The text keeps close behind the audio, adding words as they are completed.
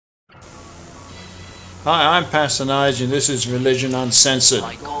Hi, I'm Pastor Nige, and this is Religion Uncensored.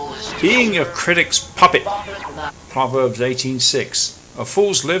 Being your critic's puppet. Proverbs 18:6. A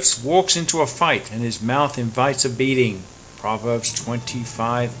fool's lips walks into a fight, and his mouth invites a beating. Proverbs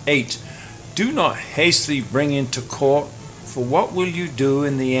 25:8. Do not hastily bring into court, for what will you do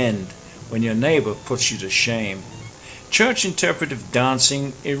in the end, when your neighbor puts you to shame? Church interpretive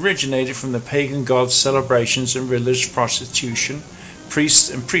dancing originated from the pagan gods' celebrations and religious prostitution, priests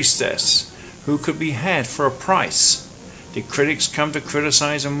and priestess, who could be had for a price. Did critics come to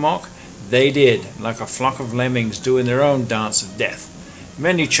criticize and mock? They did, like a flock of lemmings doing their own dance of death.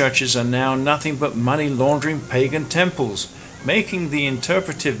 Many churches are now nothing but money-laundering pagan temples, making the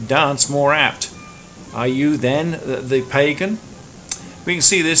interpretive dance more apt. Are you then the pagan? We can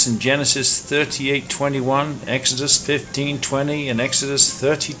see this in Genesis 38:21, Exodus 15:20, and Exodus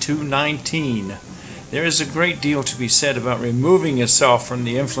 32:19. There is a great deal to be said about removing yourself from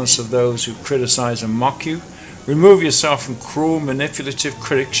the influence of those who criticize and mock you. Remove yourself from cruel, manipulative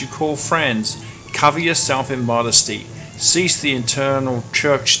critics you call friends. Cover yourself in modesty. Cease the internal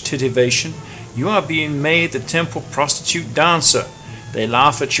church titivation. You are being made the temple prostitute dancer. They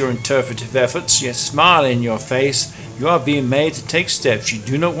laugh at your interpretive efforts, yet smile in your face. You are being made to take steps you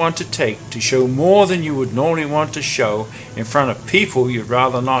do not want to take, to show more than you would normally want to show in front of people you'd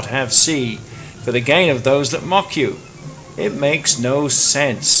rather not have see, for the gain of those that mock you. It makes no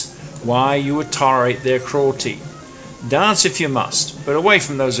sense why you would tolerate their cruelty. Dance if you must, but away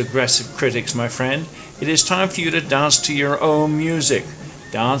from those aggressive critics, my friend. It is time for you to dance to your own music.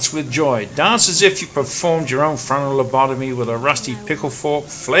 Dance with joy. Dance as if you performed your own frontal lobotomy with a rusty pickle fork.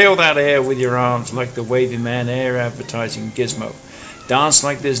 Flail that air with your arms like the Wavy Man air advertising gizmo. Dance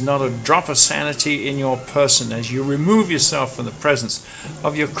like there's not a drop of sanity in your person as you remove yourself from the presence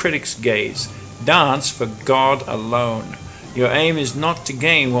of your critic's gaze. Dance for God alone. Your aim is not to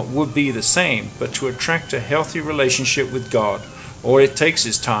gain what would be the same, but to attract a healthy relationship with God. All it takes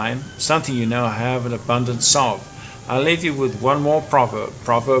is time, something you now have an abundance of. I'll leave you with one more proverb,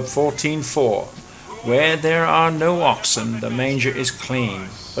 Proverb 14:4. Where there are no oxen, the manger is clean,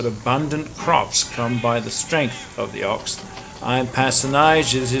 but abundant crops come by the strength of the ox. I'm Pastor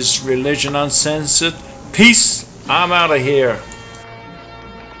Nige. This is Religion Uncensored. Peace. I'm out of here.